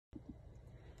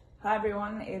Hi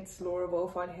everyone, it's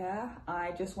Wolvaardt here.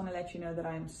 I just want to let you know that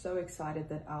I am so excited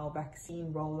that our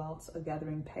vaccine rollouts are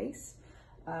gathering pace.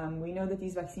 We know that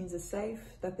these vaccines are safe,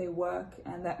 that they work,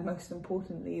 and that most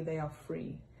importantly, they are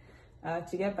free.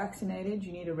 To get vaccinated,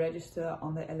 you need to register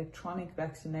on the Electronic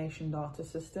Vaccination Data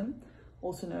System,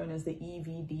 also known as the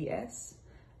EVDS.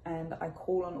 And I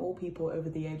call on all people over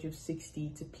the age of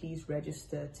 60 to please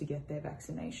register to get their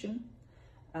vaccination.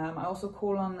 I also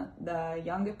call on the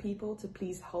younger people to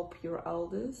please help your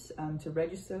elders to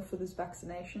register for this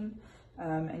vaccination.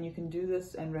 And you can do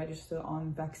this and register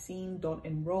on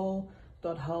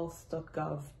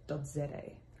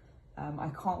vaccine.enroll.health.gov.za. I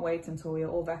can't wait until we are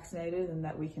all vaccinated and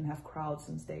that we can have crowds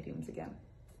in stadiums again.